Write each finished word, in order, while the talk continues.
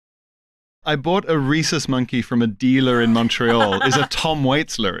I bought a rhesus monkey from a dealer in Montreal is a Tom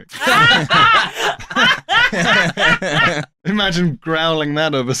Waits lyric. Imagine growling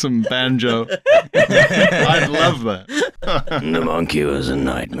that over some banjo. I'd love that. The monkey was a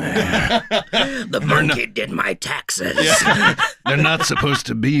nightmare. The monkey did my taxes. Yeah. They're not supposed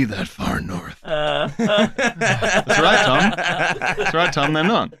to be that far north. That's right, Tom. That's right, Tom. They're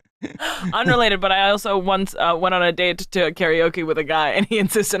not. Unrelated, but I also once went on a date to karaoke with a guy, and he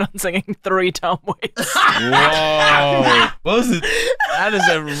insisted on singing 3 Tom Waits. Whoa. What was it? That is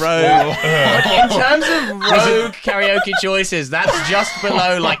a rogue. In terms of rogue karaoke choices, that's just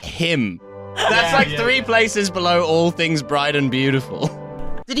below, like, him. That's like 3 places below All Things Bright and Beautiful.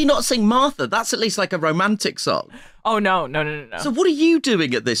 Did he not sing Martha? That's at least like a romantic song. Oh, no. So what are you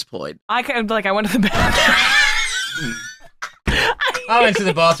doing at this point? I went to the bathroom. I went to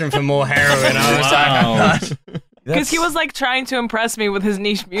the bathroom for more heroin. I was like, because he was like trying to impress me with his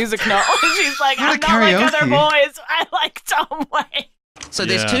niche music knowledge. She's like, I'm not karaoke. like other boys. I like Tom Waits. So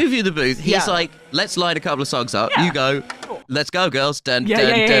there's 2 of you in the booth. He's like, let's line a couple of songs up. Yeah. You go, let's go, girls. Dun, Yeah, dun,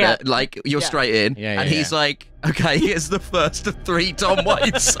 yeah, dun, yeah. dun. Like, you're straight in. Yeah, and he's like, okay, here's the first of 3 Tom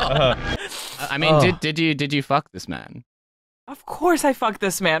Waits songs. I mean, did you fuck this man? Of course I fucked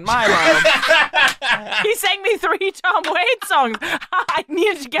this man. My love. He sang me 3 Tom Waits songs. I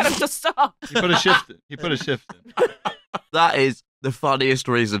needed to get him to stop. He put a shift in. That is the funniest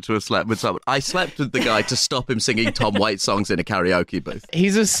reason to have slept with someone. I slept with the guy to stop him singing Tom Waits songs in a karaoke booth.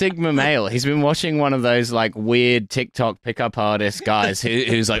 He's a Sigma male. He's been watching one of those like weird TikTok pickup artist guys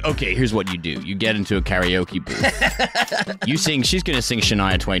who's like, okay, here's what you do. You get into a karaoke booth. You sing, she's going to sing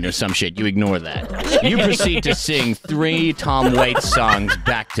Shania Twain or some shit. You ignore that. You proceed to sing 3 Tom Waits songs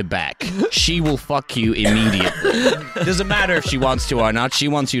back to back. She will fuck you immediately. Doesn't matter if she wants to or not. She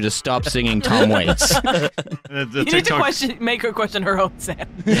wants you to stop singing Tom Waits. The You need to make her question her own set.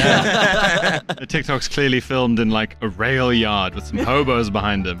 Yeah. The TikTok's clearly filmed in like a rail yard with some hobos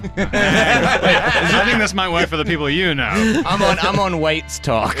behind him. I think this might work for the people you know. I'm on Waits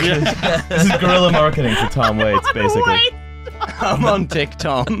Talk. This is guerrilla marketing for Tom Waits, basically. I'm on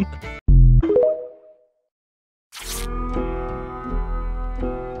TikTok.